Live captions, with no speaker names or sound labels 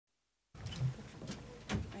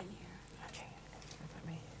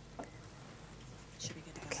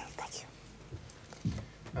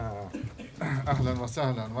أهلا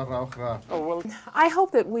وسهلا مرة أخرى. I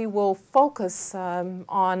hope that we will focus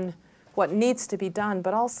on what needs to be done,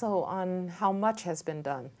 but also on how much has been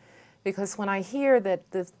done. Because when I hear that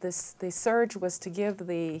the surge was to give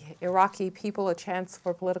the Iraqi people a chance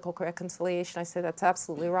for political reconciliation, I say that's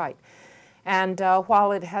absolutely right. And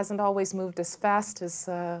while it hasn't always moved as fast as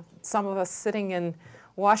some of us sitting in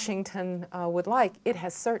Washington would like, it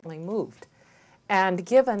has certainly moved. And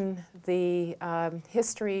given the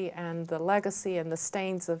history and the legacy and the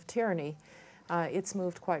stains of tyranny, it's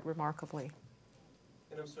moved quite remarkably.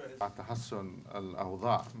 تحسن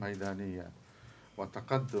الأوضاع ميدانية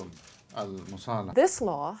وتقدم المصالحة. This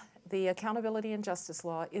law, the Accountability and Justice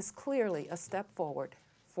Law, is clearly a step forward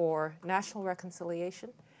for national reconciliation.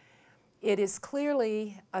 It is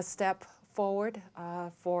clearly a step forward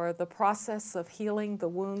for the process of healing the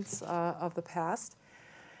wounds of the past.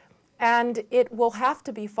 And it will have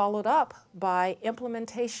to be followed up by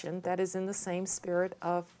implementation that is in the same spirit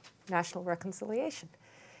of national reconciliation.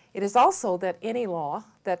 It is also that any law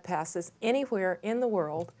that passes anywhere in the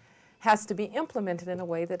world has to be implemented in a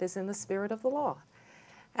way that is in the spirit of the law.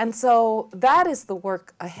 And so that is the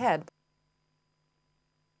work ahead.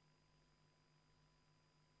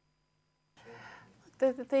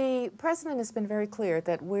 The President has been very clear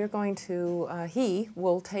that we're going to, he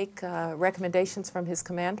will take recommendations from his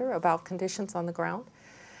commander about conditions on the ground.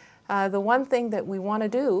 The one thing that we want to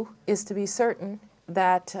do is to be certain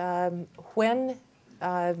that when,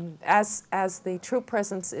 as the troop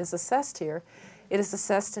presence is assessed here, it is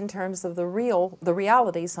assessed in terms of the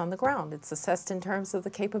realities on the ground. It's assessed in terms of the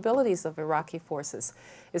capabilities of Iraqi forces.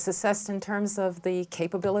 It's assessed in terms of the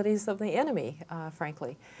capabilities of the enemy,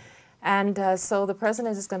 frankly. And so the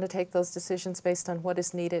President is going to take those decisions based on what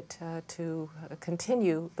is needed to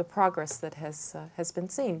continue the progress that has been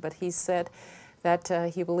seen. But he said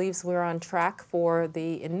that he believes we're on track for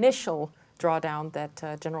the initial drawdown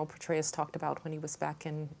that General Petraeus talked about when he was back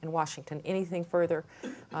in Washington. Anything further,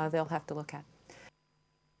 they'll have to look at.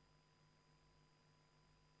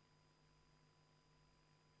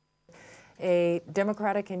 A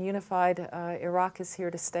democratic and unified Iraq is here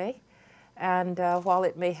to stay. And while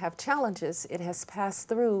it may have challenges, it has passed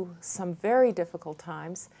through some very difficult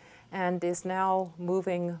times and is now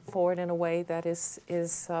moving forward in a way that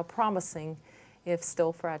is promising, if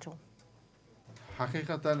still fragile.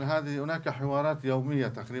 حقيقة هناك حوارات يومية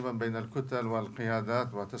تقريبا بين الكتل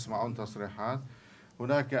والقيادات وتسمعون تصريحات.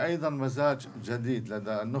 هناك أيضا مزاج جديد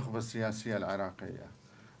لدى النخبة السياسية العراقية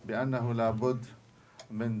بأنه لابد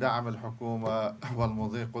من دعم الحكومة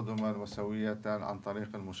والمضي قدما وسوية عن طريق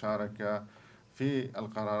المشاركة في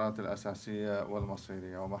القرارات الأساسية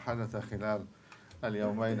والمصيرية. وما حدث خلال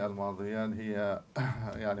اليومين الماضيين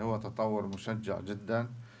هو تطور مشجع جدا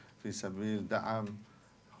في سبيل دعم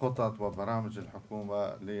خطط وبرامج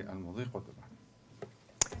الحكومة للمضي قدما.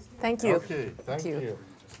 Thank you. Okay, thank you.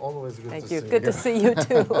 Always good to see you. Good to see you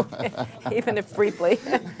too, even if briefly.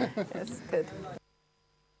 Yes, good.